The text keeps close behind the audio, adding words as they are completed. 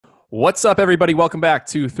What's up, everybody? Welcome back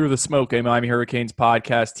to Through the Smoke, a Miami Hurricanes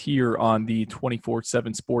podcast here on the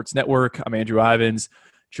 24/7 Sports Network. I'm Andrew Ivins,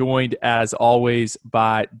 joined as always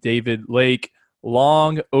by David Lake.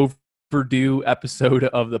 Long overdue episode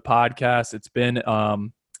of the podcast. It's been a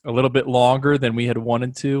little bit longer than we had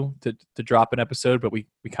wanted to drop an episode, but we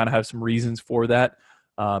kind of have some reasons for that.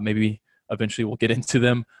 Maybe eventually we'll get into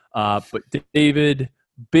them. But David,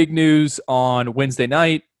 big news on Wednesday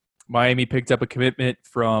night. Miami picked up a commitment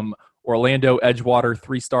from Orlando Edgewater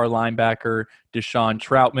 3-star linebacker Deshaun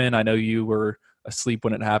Troutman. I know you were asleep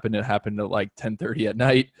when it happened. It happened at like 10:30 at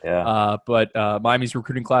night. Yeah. But Miami's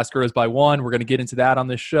recruiting class grows by one. We're going to get into that on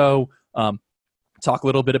this show. Talk a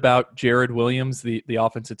little bit about Jared Williams, the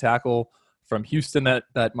offensive tackle from Houston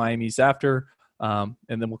that Miami's after, and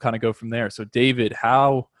then we'll kind of go from there. So, David,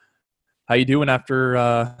 how you doing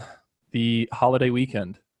after the holiday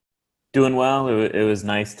weekend? Doing well. It was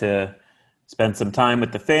nice to spend some time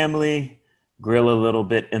with the family, grill a little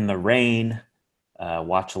bit in the rain,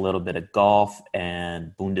 watch a little bit of golf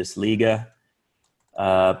and Bundesliga.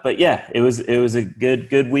 But yeah, it was a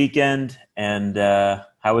good weekend. And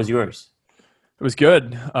how was yours? It was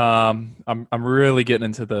good. I'm really getting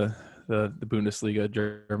into the Bundesliga,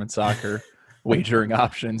 German soccer wagering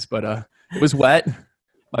options, but it was wet.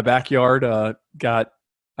 My backyard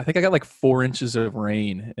I think I got like 4 inches of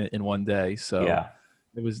rain in one day. So yeah,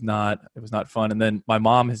 it was not fun. And then my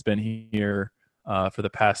mom has been here for the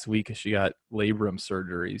past week as she got labrum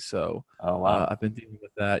surgery. So oh wow, I've been dealing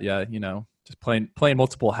with that. Yeah, just playing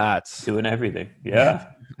multiple hats. doing everything. Yeah,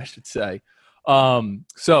 I should say.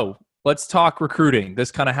 So let's talk recruiting.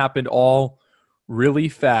 This kind of happened all really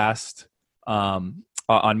fast. On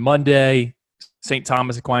Monday, St.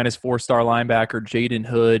 Thomas Aquinas 4-star linebacker Jaden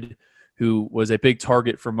Hood, who was a big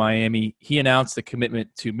target for Miami, he announced a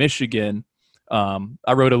commitment to Michigan.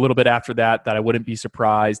 I wrote a little bit after that I wouldn't be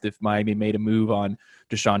surprised if Miami made a move on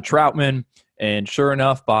Deshaun Troutman. And sure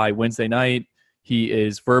enough, by Wednesday night, he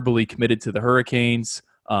is verbally committed to the Hurricanes.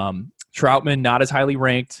 Troutman, not as highly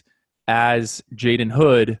ranked as Jaden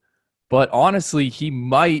Hood, but honestly, he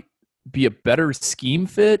might be a better scheme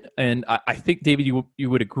fit. And I think, David, you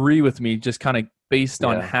would agree with me just kind of based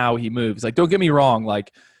on how he moves. Like, don't get me wrong,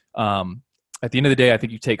 like, at the end of the day, I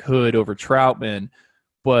think you take Hood over Troutman,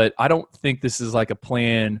 but I don't think this is like a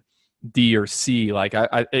plan D or C. Like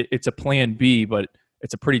it's a plan B, but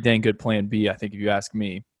it's a pretty dang good plan B, I think, if you ask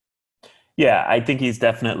me. Yeah, I think he's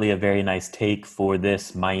definitely a very nice take for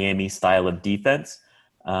this Miami style of defense.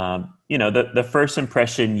 The first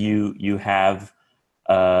impression you have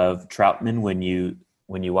of Troutman when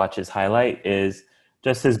you watch his highlight is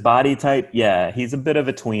just his body type. Yeah, he's a bit of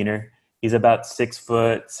a tweener. He's about 6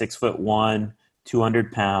 foot, 6'1",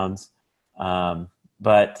 200 pounds.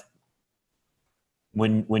 But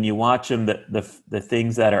when you watch him, the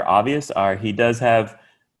things that are obvious are he does have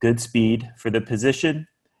good speed for the position,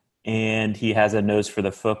 and he has a nose for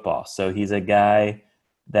the football. So he's a guy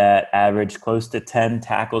that averaged close to 10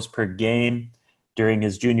 tackles per game during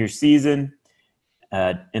his junior season.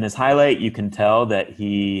 In his highlight, you can tell that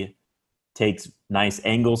he takes nice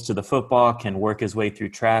angles to the football, can work his way through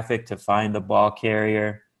traffic to find the ball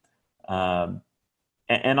carrier.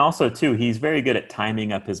 And also, too, he's very good at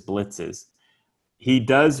timing up his blitzes. He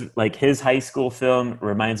does, like, his high school film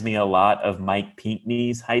reminds me a lot of Mike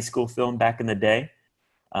Pinckney's high school film back in the day.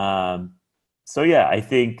 So, yeah, I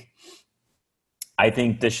think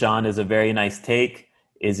Deshaun is a very nice take.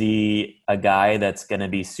 Is he a guy that's going to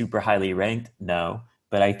be super highly ranked? No.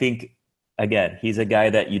 But I think, again, he's a guy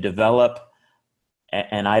that you develop,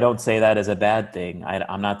 and I don't say that as a bad thing.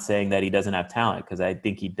 I'm not saying that he doesn't have talent, because I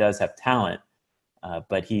think he does have talent,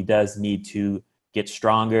 but he does need to get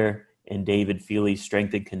stronger in David Feely's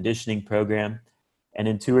strength and conditioning program. And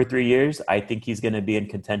in 2 or 3 years, I think he's going to be in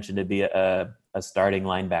contention to be a starting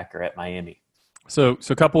linebacker at Miami. So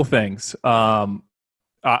a couple of things.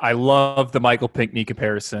 I love the Michael Pinckney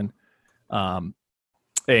comparison.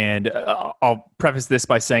 And I'll preface this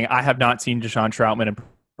by saying I have not seen Deshaun Troutman in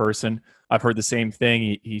person. I've heard the same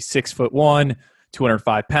thing. He's 6'1",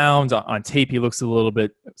 205 pounds. On tape, he looks a little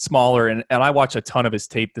bit smaller. And I watched a ton of his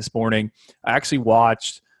tape this morning. I actually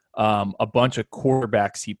watched a bunch of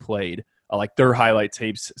quarterbacks he played, like their highlight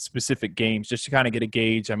tapes, specific games, just to kind of get a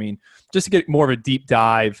gauge. I mean, just to get more of a deep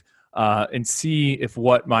dive and see if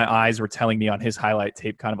what my eyes were telling me on his highlight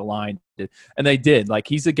tape kind of aligned. And they did. Like,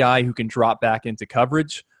 he's a guy who can drop back into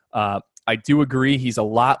coverage. I do agree he's a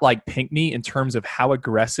lot like Pinckney in terms of how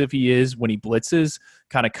aggressive he is when he blitzes,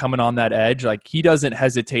 kind of coming on that edge. Like, he doesn't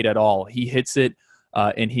hesitate at all. He hits it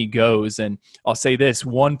and he goes. And I'll say this,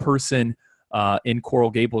 one person in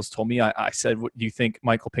Coral Gables told me, I said, "Do you think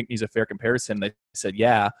Michael Pinckney's a fair comparison?" They said,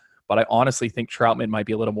 yeah. but I honestly think Troutman might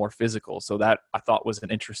be a little more physical. So that I thought was an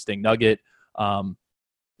interesting nugget.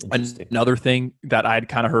 Another thing that I'd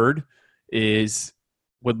kind of heard is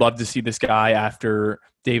would love to see this guy after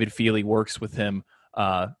David Feely works with him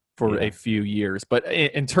for a few years. But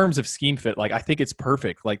in terms of scheme fit, like I think it's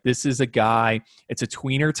perfect. Like this is a guy, it's a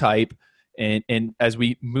tweener type. And as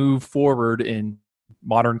we move forward in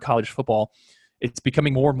modern college football, it's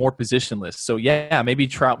becoming more and more positionless. So yeah, maybe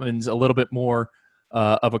Troutman's a little bit more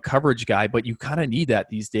of a coverage guy, but you kind of need that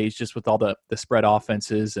these days just with all the spread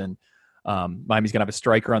offenses and Miami's going to have a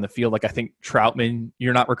striker on the field. Like I think Troutman,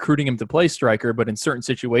 you're not recruiting him to play striker, but in certain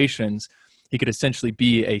situations, he could essentially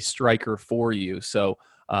be a striker for you. So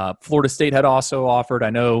Florida State had also offered. I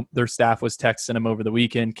know their staff was texting him over the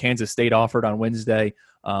weekend. Kansas State offered on Wednesday.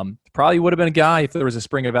 Probably would have been a guy if there was a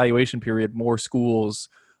spring evaluation period. More schools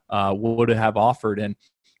would have offered. And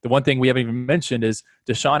the one thing we haven't even mentioned is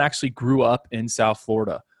Deshaun actually grew up in South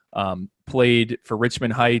Florida. Played for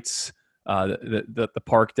Richmond Heights. The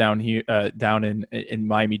park down here, down in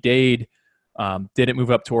Miami-Dade, didn't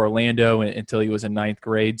move up to Orlando until he was in ninth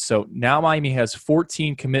grade. So now Miami has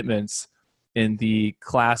 14 commitments in the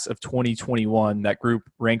class of 2021. That group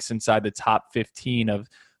ranks inside the top 15 of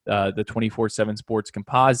the 24/7 Sports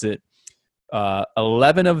Composite.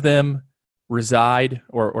 11 of them reside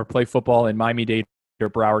or play football in Miami-Dade or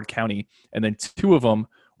Broward County, and then 2 of them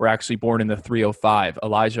were actually born in the 305.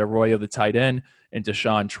 Elijah Arroyo, the tight end, and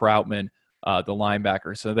Deshaun Troutman, the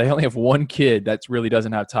linebacker. So they only have one kid that really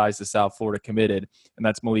doesn't have ties to South Florida committed, and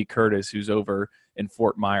that's Malik Curtis, who's over in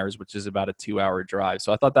Fort Myers, which is about a 2-hour drive.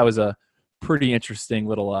 So I thought that was a pretty interesting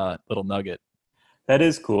little nugget. That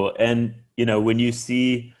is cool. And, when you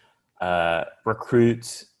see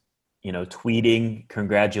recruits, tweeting,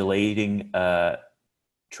 congratulating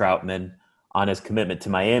Troutman on his commitment to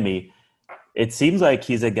Miami, it seems like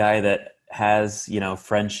he's a guy that has,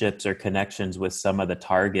 friendships or connections with some of the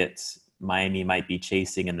targets Miami might be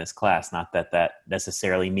chasing in this class. Not that that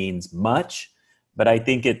necessarily means much, but I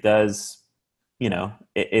think it does,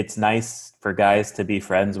 it's nice for guys to be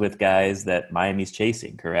friends with guys that Miami's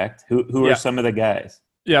chasing, correct? Who are some of the guys?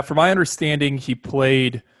 Yeah, from my understanding, he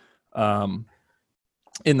played in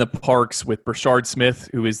the Parks with Brashard Smith,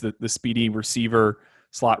 who is the speedy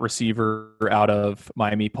slot receiver out of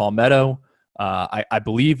Miami Palmetto. I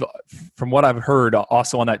believe, from what I've heard,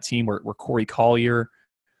 also on that team were Corey Collier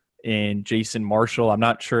and Jason Marshall. I'm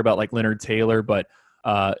not sure about like Leonard Taylor, but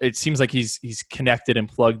it seems like he's connected and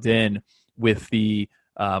plugged in with the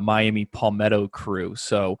Miami Palmetto crew.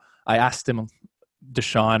 So I asked him,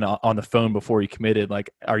 Deshaun, on the phone before he committed,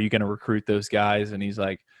 like, are you going to recruit those guys? And he's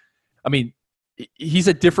like, I mean, he's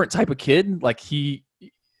a different type of kid. Like he's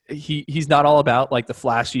not all about like the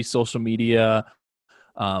flashy social media.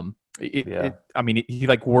 He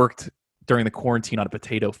like worked during the quarantine on a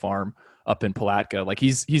potato farm up in Palatka. Like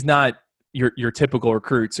he's not your typical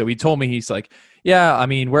recruit. So he told me, he's like, yeah, I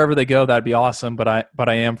mean, wherever they go, that'd be awesome. But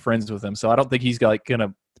I am friends with them. So I don't think he's like going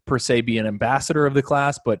to per se be an ambassador of the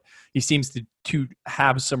class, but he seems to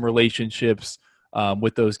have some relationships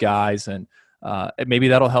with those guys. And maybe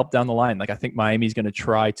that'll help down the line. Like I think Miami's going to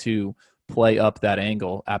try to play up that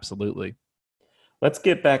angle. Absolutely. Let's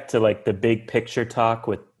get back to like the big picture talk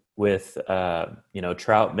with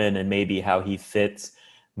Troutman and maybe how he fits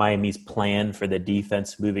Miami's plan for the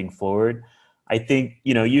defense moving forward. I think,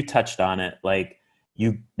 you touched on it. Like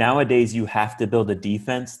nowadays you have to build a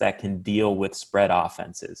defense that can deal with spread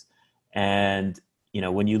offenses. And,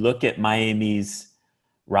 when you look at Miami's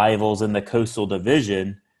rivals in the Coastal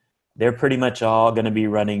Division, they're pretty much all going to be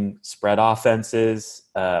running spread offenses.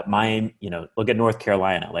 Miami, look at North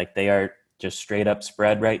Carolina. Like they are just straight up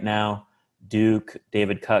spread right now. Duke,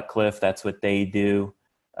 David Cutcliffe, that's what they do.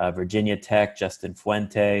 Virginia Tech, Justin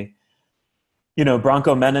Fuente.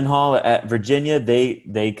 Bronco Mendenhall at Virginia,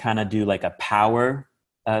 they kind of do like a power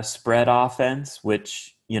spread offense,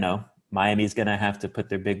 which, Miami's going to have to put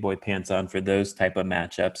their big boy pants on for those type of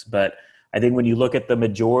matchups. But I think when you look at the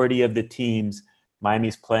majority of the teams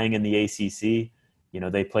Miami's playing in the ACC,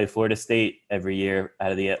 they play Florida State every year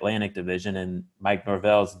out of the Atlantic Division, and Mike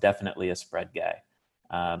Norvell is definitely a spread guy.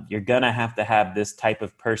 You're going to have this type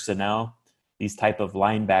of personnel, these type of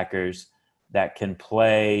linebackers that can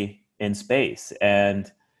play in space.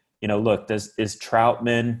 And, look, is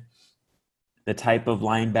Troutman the type of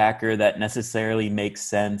linebacker that necessarily makes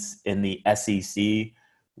sense in the SEC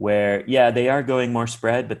where, yeah, they are going more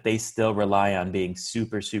spread, but they still rely on being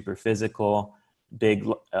super, super physical, big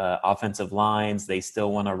offensive lines. They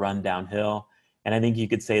still want to run downhill. And I think you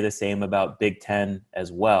could say the same about Big Ten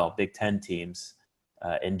as well, Big Ten teams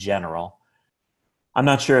in general. I'm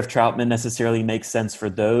not sure if Troutman necessarily makes sense for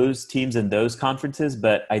those teams in those conferences,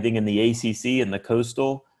 but I think in the ACC and the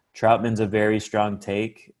Coastal, Troutman's a very strong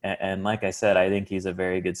take. And like I said, I think he's a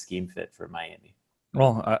very good scheme fit for Miami.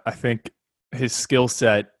 Well, I think his skill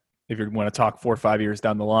set, if you want to talk 4 or 5 years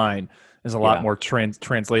down the line, is a lot Yeah. more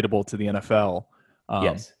translatable to the NFL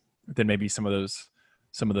Yes. than maybe some of those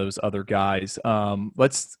other guys.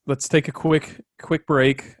 Let's take a quick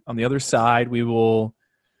break. On the other side, we will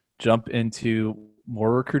jump into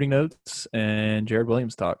more recruiting notes and Jared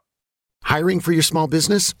Williams talk. Hiring for your small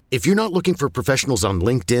business? If you're not looking for professionals on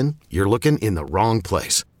LinkedIn, you're looking in the wrong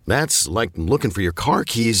place. That's like looking for your car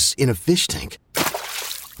keys in a fish tank.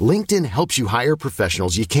 LinkedIn helps you hire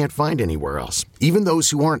professionals you can't find anywhere else, even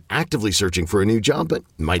those who aren't actively searching for a new job but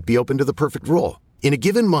might be open to the perfect role. In a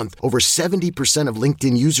given month, over 70% of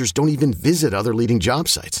LinkedIn users don't even visit other leading job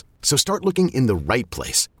sites. So start looking in the right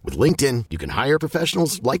place. With LinkedIn, you can hire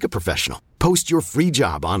professionals like a professional. Post your free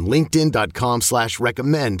job on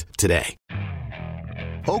linkedin.com/recommend today.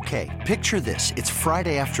 Okay, picture this. It's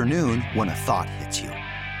Friday afternoon when a thought hits you.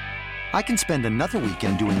 I can spend another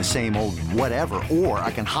weekend doing the same old whatever, or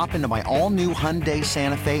I can hop into my all-new Hyundai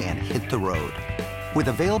Santa Fe and hit the road. With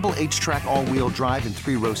available H-Track all-wheel drive and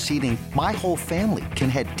 3-row seating, my whole family can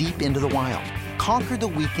head deep into the wild. Conquer the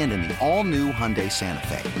weekend in the all-new Hyundai Santa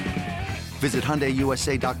Fe. Visit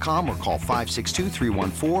HyundaiUSA.com or call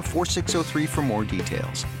 562-314-4603 for more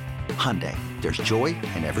details. Hyundai, there's joy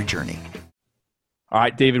in every journey. All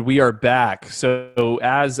right, David, we are back. So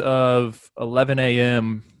as of 11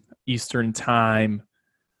 a.m. Eastern time,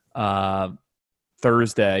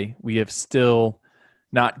 Thursday, we have still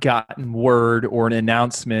not gotten word or an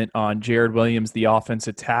announcement on Jared Williams, the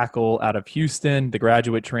offensive tackle out of Houston, the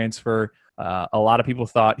graduate transfer. A lot of people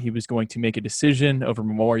thought he was going to make a decision over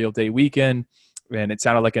Memorial Day weekend, and it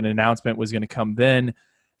sounded like an announcement was going to come then.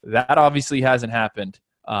 That obviously hasn't happened,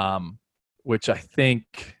 which I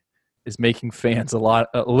think is making fans a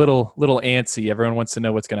little antsy. Everyone wants to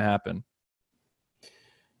know what's going to happen.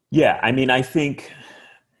 Yeah, I mean, I think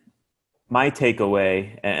my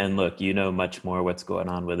takeaway, and look, you know much more what's going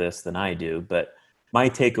on with this than I do, but my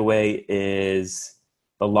takeaway is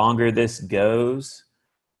the longer this goes,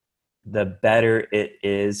 the better it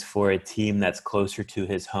is for a team that's closer to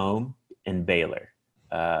his home in Baylor.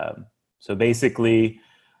 So basically,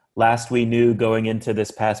 last we knew going into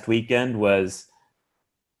this past weekend was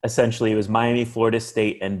essentially it was Miami, Florida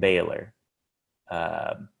State, and Baylor.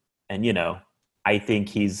 And, you know, I think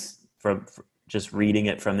he's from just reading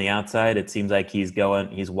it from the outside, it seems like he's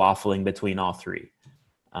waffling between all three.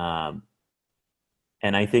 And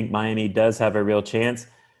I think Miami does have a real chance,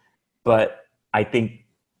 but I think,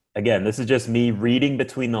 again, this is just me reading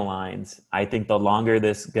between the lines. I think the longer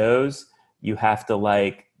this goes, you have to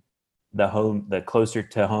like the closer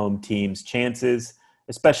to home team's chances,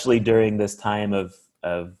 especially during this time of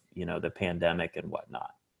the pandemic and whatnot.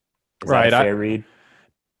 Is that a fair read?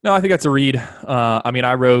 No, I think that's a read. I mean,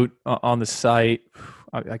 I wrote on the site,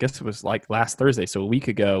 I guess it was like last Thursday, so a week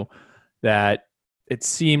ago, that it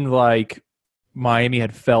seemed like Miami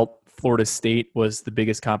had felt Florida State was the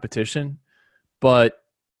biggest competition. But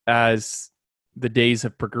as the days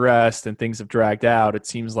have progressed and things have dragged out, it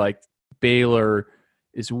seems like Baylor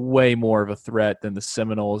is way more of a threat than the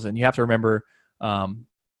Seminoles. And you have to remember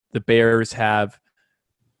the Bears have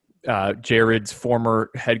Jared's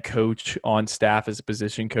former head coach on staff as a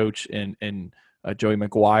position coach in Joey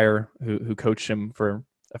McGuire, who coached him for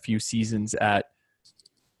a few seasons at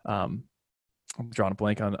I'm drawing a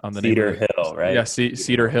blank on the Cedar name. Hill, right? Yeah,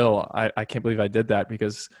 Cedar Hill. I can't believe I did that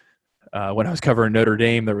because when I was covering Notre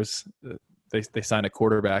Dame, there was they signed a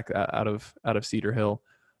quarterback out of Cedar Hill.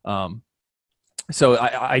 So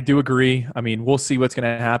I do agree. I mean, we'll see what's going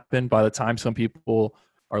to happen by the time some people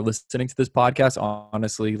are listening to this podcast.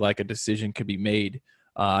 Honestly, like a decision could be made.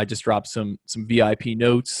 I just dropped some VIP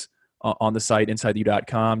notes on the site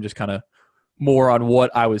InsideU.com, just kind of more on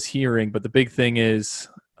what I was hearing. But the big thing is,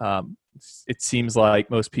 it seems like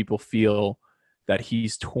most people feel that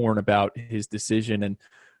he's torn about his decision, and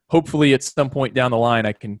hopefully at some point down the line,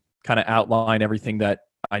 I can kind of outline everything that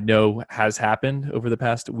I know has happened over the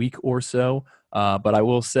past week or so. But I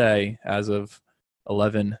will say, as of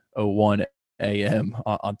 11:01 a.m.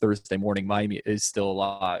 on Thursday morning, Miami is still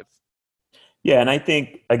alive. Yeah, and I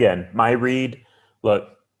think, again, my read, look,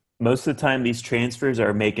 most of the time these transfers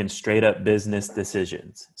are making straight up business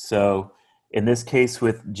decisions. So in this case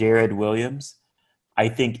with Jared Williams, I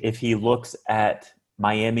think if he looks at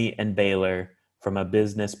Miami and Baylor from a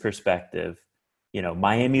business perspective,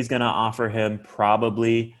 Miami's going to offer him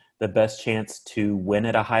probably the best chance to win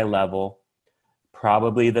at a high level,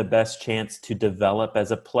 probably the best chance to develop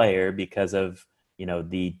as a player because of,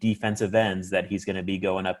 the defensive ends that he's going to be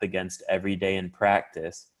going up against every day in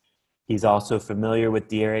practice. He's also familiar with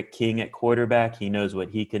De'Aaron King at quarterback. He knows what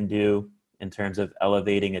he can do in terms of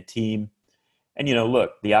elevating a team. And,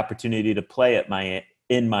 look, the opportunity to play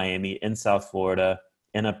in Miami, in South Florida,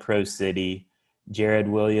 in a pro city. Jared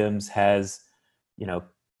Williams has,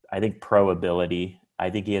 I think pro ability. I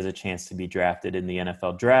think he has a chance to be drafted in the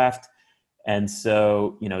NFL draft. And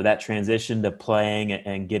so, that transition to playing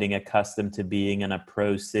and getting accustomed to being in a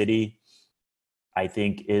pro city, I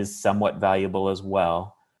think is somewhat valuable as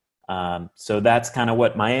well. So that's kind of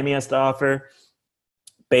what Miami has to offer.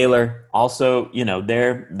 Baylor also,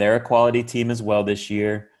 they're a quality team as well this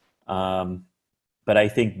year. But I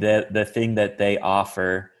think that the thing that they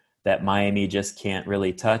offer that Miami just can't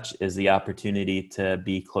really touch is the opportunity to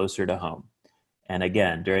be closer to home. And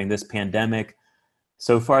again, during this pandemic,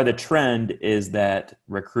 so far the trend is that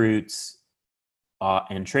recruits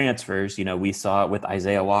and transfers, we saw it with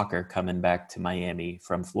Isaiah Walker coming back to Miami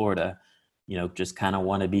from Florida, just kind of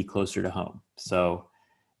want to be closer to home. So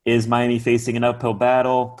is Miami facing an uphill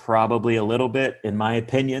battle? Probably a little bit, in my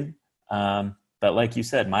opinion. But like you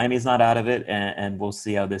said, Miami's not out of it, and we'll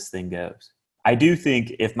see how this thing goes. I do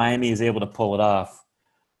think if Miami is able to pull it off,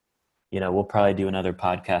 we'll probably do another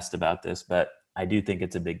podcast about this, but I do think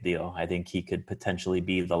it's a big deal. I think he could potentially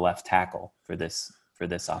be the left tackle for this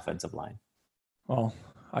offensive line. Well,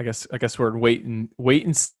 I guess we're in wait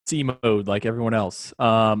and see mode like everyone else.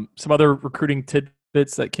 Some other recruiting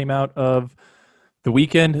tidbits that came out of the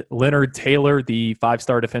weekend: Leonard Taylor, the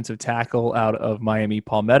 5-star defensive tackle out of Miami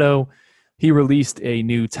Palmetto, he released a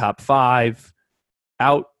new top 5.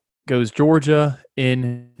 Out goes Georgia,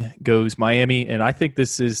 in goes Miami, and I think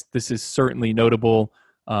this is certainly notable.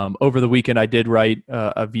 Over the weekend, I did write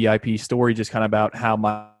a VIP story just kind of about how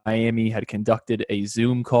Miami had conducted a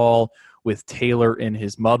Zoom call with Taylor and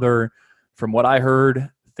his mother. From what I heard,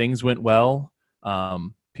 things went well.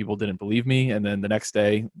 People didn't believe me, and then the next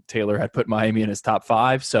day, Taylor had put Miami in his top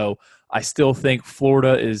 5. So I still think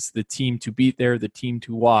Florida is the team to beat there, the team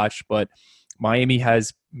to watch, but Miami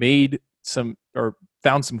has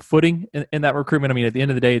found some footing in that recruitment. I mean, at the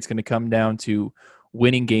end of the day, it's going to come down to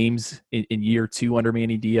winning games in year 2 under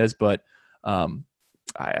Manny Diaz. But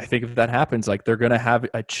I think if that happens, like, they're going to have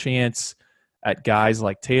a chance at guys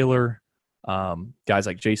like Taylor, guys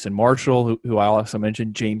like Jason Marshall, who I also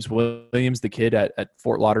mentioned, James Williams, the kid at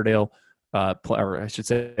Fort Lauderdale, or I should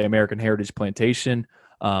say American Heritage Plantation.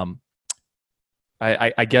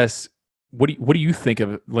 I guess, what do you think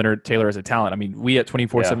of Leonard Taylor as a talent? I mean, we at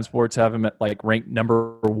 24/7 Sports have him at ranked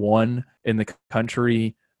number 1 in the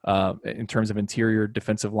country in terms of interior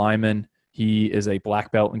defensive lineman. He is a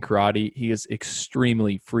black belt in karate. He is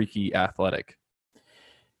extremely freaky athletic.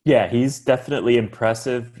 Yeah, he's definitely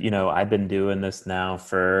impressive. I've been doing this now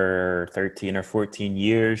for 13 or 14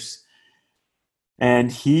 years,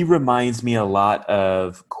 and he reminds me a lot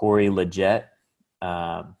of Corey Leggett,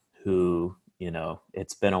 who,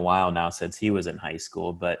 it's been a while now since he was in high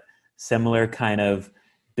school, but similar kind of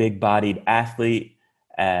big-bodied athlete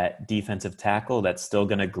at defensive tackle that's still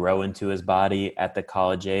going to grow into his body at the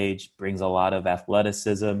college age, brings a lot of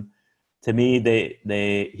athleticism. To me,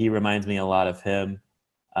 he reminds me a lot of him.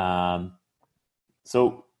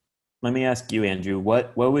 So let me ask you, Andrew,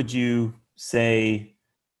 what would you say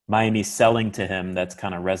Miami's selling to him that's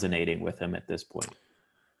kind of resonating with him at this point?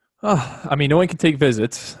 I mean, no one can take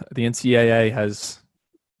visits. The NCAA has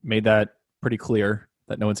made that pretty clear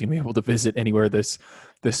that no one's going to be able to visit anywhere this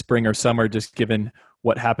spring or summer, just given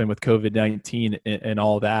what happened with COVID-19 and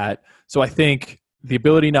all that. So I think the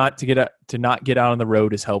ability not to get out on the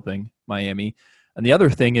road is helping Miami. And the other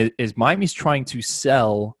thing is Miami's trying to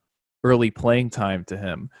sell early playing time to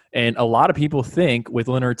him. And a lot of people think with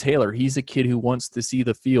Leonard Taylor, he's a kid who wants to see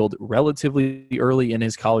the field relatively early in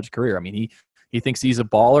his college career. I mean, he thinks he's a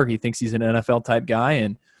baller. He thinks he's an NFL type guy.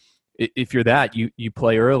 And if you're that, you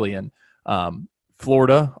play early. And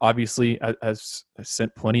Florida obviously has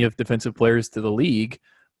sent plenty of defensive players to the league.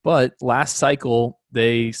 But last cycle,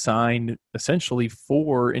 they signed essentially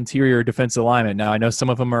 4 interior defensive linemen. Now, I know some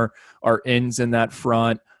of them are ends in that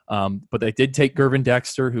front, but they did take Gervin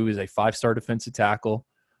Dexter, who is a 5-star defensive tackle.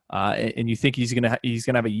 And you think he's gonna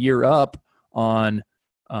have a year up on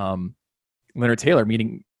Leonard Taylor,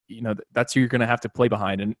 meaning that's who you're going to have to play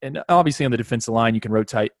behind. And obviously on the defensive line, you can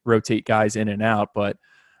rotate guys in and out. But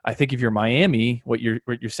I think if you're Miami, what you're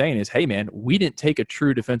saying is, hey man, we didn't take a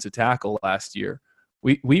true defensive tackle last year.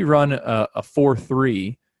 We run a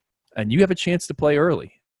 4-3, and you have a chance to play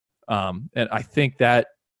early. And I think that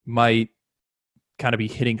might kind of be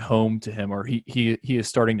hitting home to him, or he is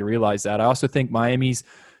starting to realize that. I also think Miami's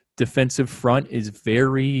defensive front is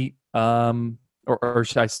very or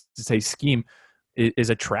should I say scheme, is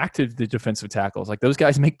attractive to defensive tackles. Like those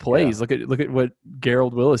guys make plays. Yeah. Look at what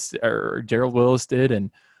Gerald Willis did,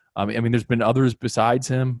 and I mean, there's been others besides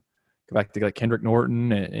him. Go back to like Kendrick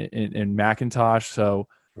Norton and McIntosh. So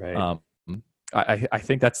Right. I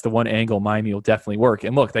think that's the one angle Miami will definitely work.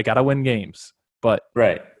 And look, they got to win games, but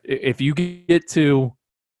Right. if you get to,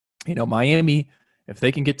 Miami, if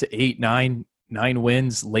they can get to 8, 9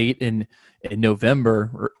 wins late in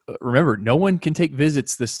November, remember, no one can take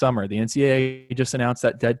visits this summer. The NCAA just announced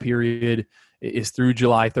that dead period is through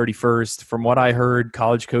July 31st. From what I heard,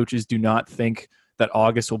 college coaches do not think that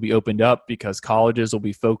August will be opened up because colleges will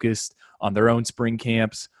be focused on their own spring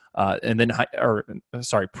camps. And then,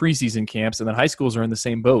 preseason camps, and then high schools are in the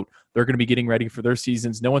same boat. They're going to be getting ready for their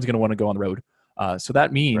seasons. No one's going to want to go on the road. So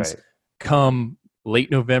that means come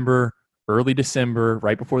late November, early December,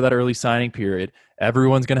 right before that early signing period,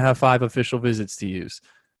 everyone's going to have 5 official visits to use.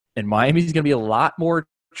 And Miami's going to be a lot more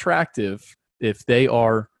attractive if they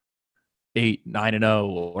are 8-9-0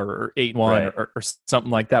 or 8-1 or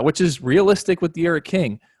something like that, which is realistic with D'Eriq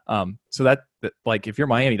King. So that like if you're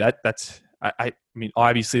Miami, that's I mean,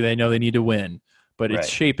 obviously they know they need to win, but it's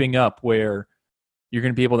shaping up where you're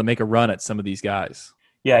going to be able to make a run at some of these guys.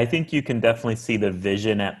 Yeah, I think you can definitely see the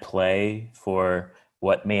vision at play for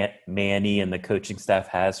what Manny and the coaching staff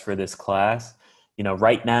has for this class.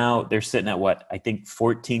 Right now they're sitting at I think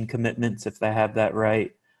 14 commitments, if they have that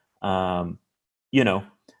right.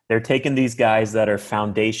 They're taking these guys that are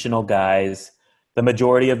foundational guys. The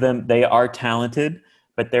majority of them, they are talented,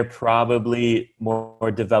 but they're probably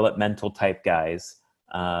more developmental type guys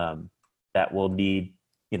that will need,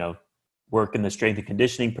 work in the strength and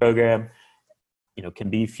conditioning program,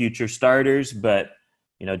 can be future starters, but,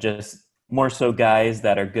 just more so guys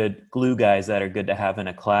that are good, glue guys that are good to have in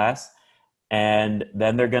a class. And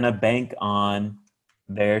then they're going to bank on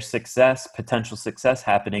their potential success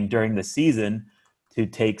happening during the season to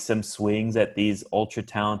take some swings at these ultra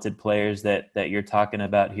talented players that you're talking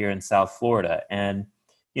about here in South Florida. And,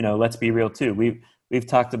 let's be real too. We've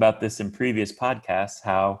talked about this in previous podcasts,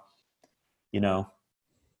 how,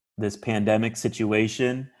 this pandemic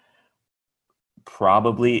situation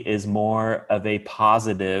probably is more of a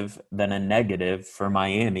positive than a negative for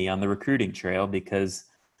Miami on the recruiting trail because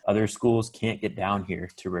other schools can't get down here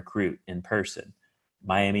to recruit in person.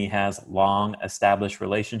 Miami has long established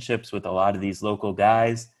relationships with a lot of these local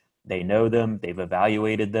guys. They know them, they've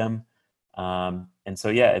evaluated them. And so,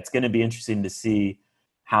 it's going to be interesting to see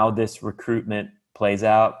how this recruitment plays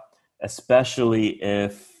out, especially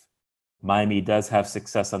if Miami does have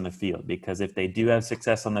success on the field, because if they do have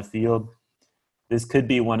success on the field, this could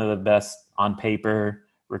be one of the best on paper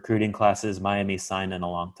recruiting classes Miami's signed in a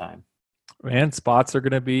long time. Man, spots are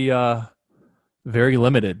going to be very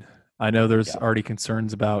limited. I know there's already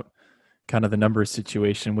concerns about kind of the numbers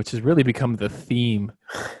situation, which has really become the theme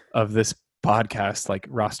of this podcast, like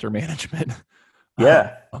roster management.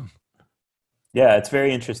 Yeah. Yeah, it's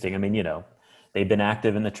very interesting. I mean, they've been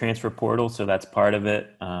active in the transfer portal, so that's part of it.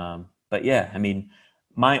 But yeah, I mean,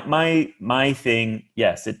 my thing,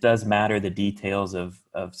 yes, it does matter, the details of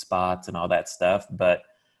spots and all that stuff. But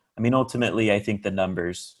I mean, ultimately, I think the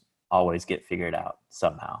numbers always get figured out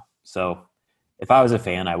somehow. So if I was a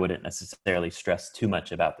fan, I wouldn't necessarily stress too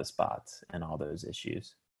much about the spots and all those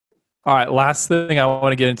issues. All right, last thing I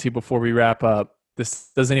want to get into before we wrap up. This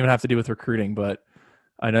doesn't even have to do with recruiting, but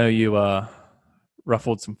I know you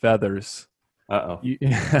ruffled some feathers. Uh-oh.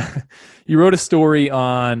 You wrote a story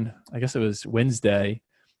on, I guess it was Wednesday,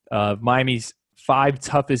 of Miami's 5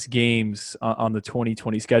 toughest games on the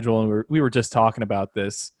 2020 schedule, and we were just talking about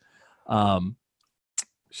this.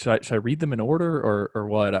 Should I read them in order or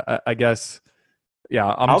what? I guess, yeah.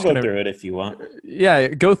 I'll go through it if you want. Yeah,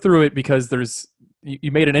 go through it because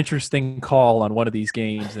you made an interesting call on one of these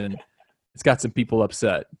games, and it's got some people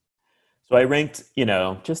upset. So I ranked,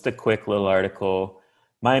 just a quick little article,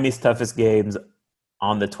 Miami's toughest games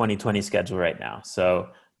on the 2020 schedule right now. So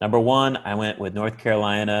number 1, I went with North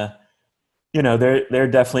Carolina. They're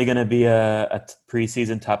definitely going to be a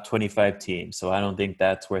preseason top 25 team. So I don't think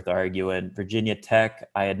that's worth arguing. Virginia Tech,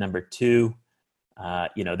 I had number 2.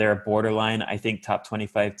 They're a borderline, I think, top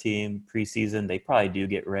 25 team preseason. They probably do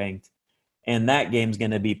get ranked. And that game's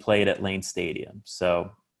going to be played at Lane Stadium.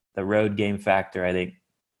 So the road game factor, I think,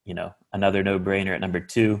 another no-brainer at number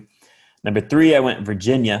 2. Number 3, I went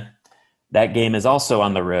Virginia. That game is also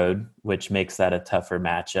on the road, which makes that a tougher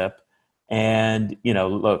matchup. And,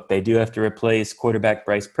 look, they do have to replace quarterback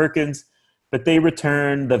Bryce Perkins, but they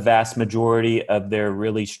return the vast majority of their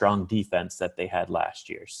really strong defense that they had last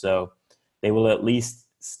year. So they will at least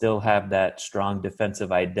still have that strong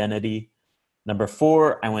defensive identity. Number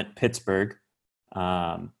 4, I went Pittsburgh.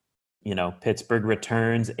 Pittsburgh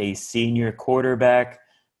returns a senior quarterback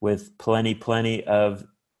with plenty of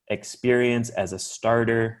experience as a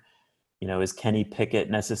starter. Is Kenny Pickett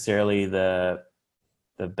necessarily the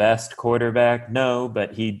best quarterback? No,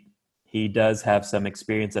 but he does have some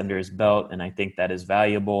experience under his belt, and I think that is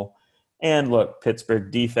valuable. And look,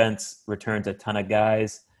 Pittsburgh defense returns a ton of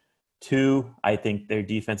guys too. I think their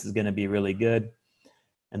defense is going to be really good.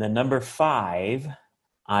 And then number 5,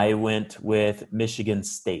 I went with Michigan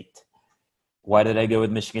State. Why did I go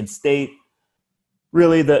with Michigan State?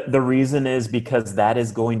 Really, the reason is because that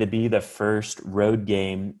is going to be the first road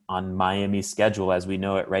game on Miami's schedule as we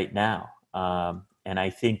know it right now. And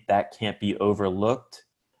I think that can't be overlooked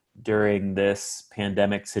during this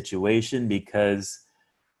pandemic situation, because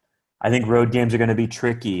I think road games are going to be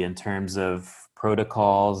tricky in terms of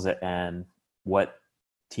protocols and what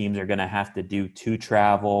teams are going to have to do to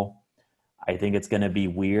travel. I think it's going to be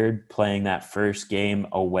weird playing that first game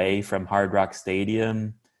away from Hard Rock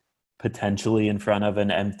Stadium, potentially in front of an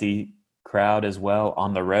empty crowd as well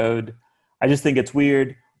on the road. I just think it's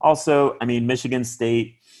weird. Also, Michigan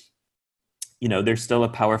State, they're still a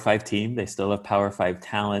Power 5 team. They still have Power 5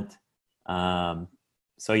 talent.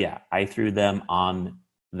 So yeah, I threw them on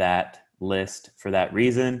that list for that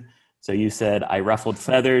reason. So you said I ruffled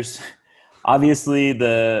feathers. Obviously,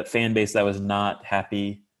 the fan base that was not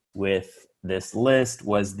happy with this list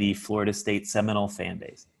was the Florida State Seminole fan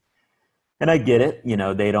base. And I get it.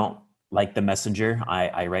 They don't like the messenger.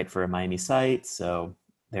 I write for a Miami site, so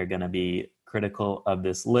they're going to be critical of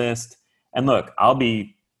this list. And look, I'll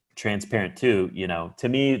be transparent too. To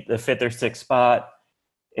me, the 5th or 6th spot,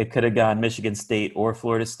 it could have gone Michigan State or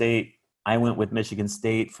Florida State. I went with Michigan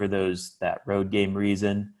State for that road game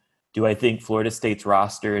reason. Do I think Florida State's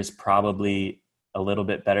roster is probably a little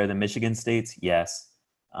bit better than Michigan State's? Yes.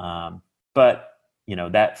 But,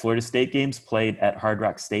 that Florida State game's played at Hard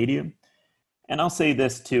Rock Stadium. And I'll say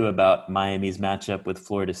this too about Miami's matchup with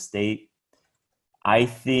Florida State. I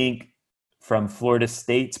think from Florida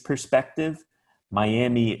State's perspective,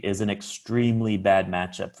 Miami is an extremely bad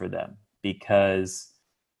matchup for them because,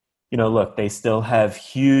 look, they still have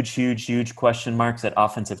huge question marks at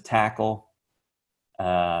offensive tackle.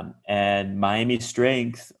 And Miami's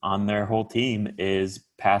strength on their whole team is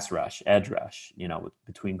pass rush, edge rush,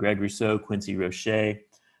 between Greg Rousseau, Quincy Roche.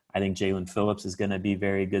 I think Jalen Phillips is going to be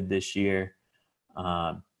very good this year.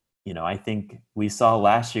 I think we saw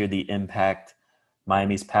last year the impact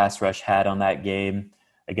Miami's pass rush had on that game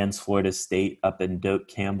against Florida State up in Doak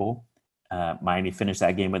Campbell. Miami finished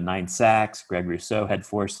that game with 9 sacks. Greg Rousseau had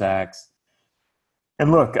 4 sacks.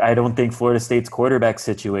 And look, I don't think Florida State's quarterback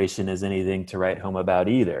situation is anything to write home about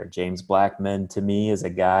either. James Blackman, to me, is a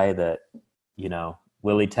guy that,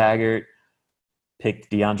 Willie Taggart picked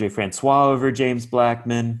DeAndre Francois over James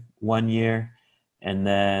Blackman one year. And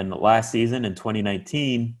then last season in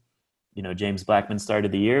 2019, James Blackman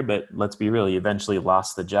started the year, but let's be real, he eventually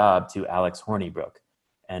lost the job to Alex Hornibrook.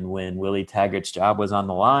 And when Willie Taggart's job was on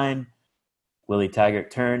the line, Willie Taggart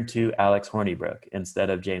turned to Alex Hornibrook instead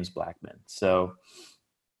of James Blackman. So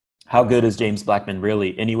how good is James Blackman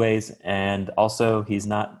really anyways? And also, he's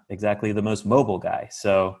not exactly the most mobile guy.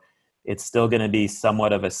 So it's still going to be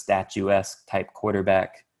somewhat of a statuesque type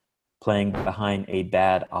quarterback playing behind a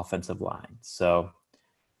bad offensive line. So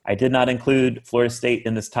I did not include Florida State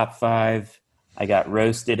in this top 5. I got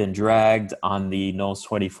roasted and dragged on the Noles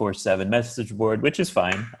 24/7 message board, which is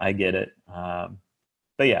fine. I get it. But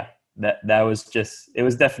yeah, that was it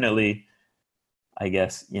was definitely, I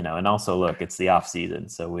guess, and also look, it's the off season.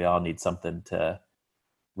 So we all need something to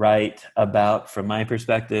write about from my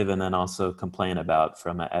perspective, and then also complain about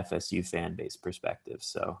from a FSU fan base perspective.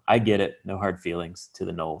 So I get it. No hard feelings to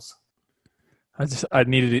the Noles. I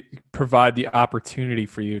needed to provide the opportunity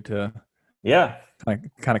for you to kind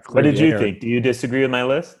of clear. What did you think? Do you disagree with my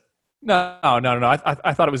list? No.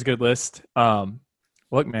 I thought it was a good list.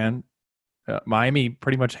 Look, man, Miami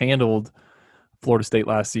pretty much handled Florida State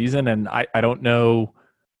last season, and I don't know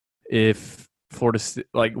if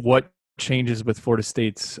what changes with Florida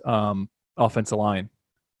State's offensive line.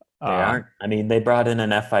 They aren't. They brought in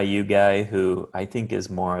an FIU guy who I think is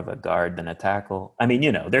more of a guard than a tackle.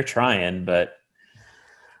 They're trying, but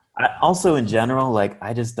also in general,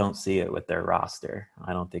 I just don't see it with their roster.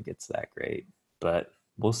 I don't think it's that great, but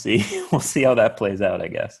we'll see. We'll see how that plays out, I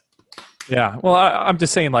guess. Yeah. Well, I'm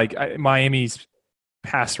just saying, Miami's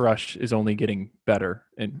pass rush is only getting better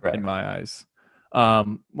in my eyes.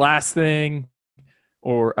 Last thing,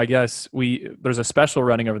 or I guess there's a special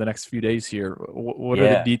running over the next few days here. What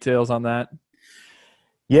are the details on that?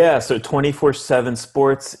 Yeah, so 24/7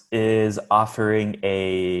 Sports is offering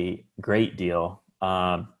a great deal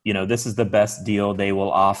This is the best deal they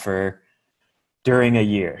will offer during a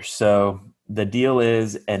year. So the deal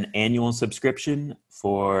is an annual subscription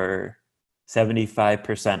for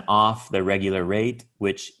 75% off the regular rate,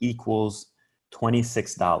 which equals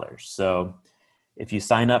 $26. So if you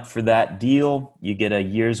sign up for that deal, you get a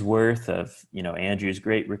year's worth of, Andrew's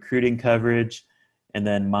great recruiting coverage, and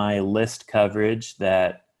then my list coverage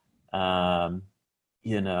that,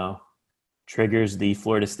 triggers the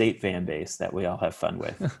Florida State fan base that we all have fun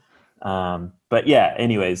with. But yeah,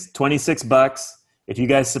 anyways, $26. If you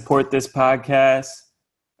guys support this podcast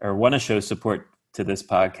or want to show support to this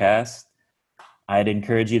podcast, I'd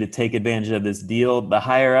encourage you to take advantage of this deal. The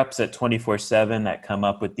higher ups at 24/7 that come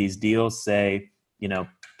up with these deals say,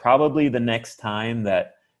 probably the next time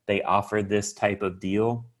that they offer this type of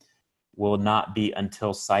deal will not be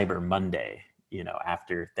until Cyber Monday,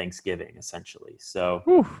 after Thanksgiving, essentially.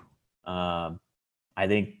 So I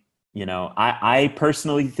think, I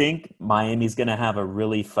personally think Miami's going to have a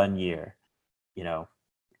really fun year.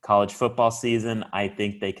 College football season, I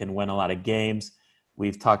think they can win a lot of games.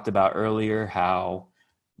 We've talked about earlier how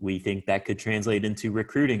we think that could translate into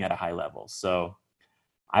recruiting at a high level. So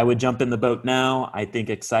I would jump in the boat now. I think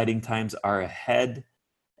exciting times are ahead.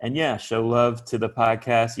 And yeah, show love to the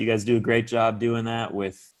podcast. You guys do a great job doing that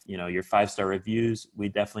with, your 5-star reviews. We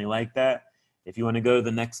definitely like that. If you want to go to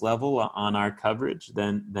the next level on our coverage,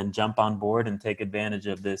 then jump on board and take advantage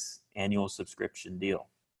of this annual subscription deal.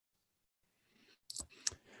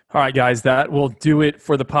 All right, guys, that will do it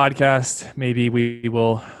for the podcast. Maybe we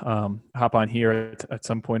will hop on here at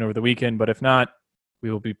some point over the weekend, but if not,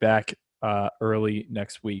 we will be back early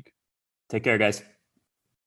next week. Take care, guys.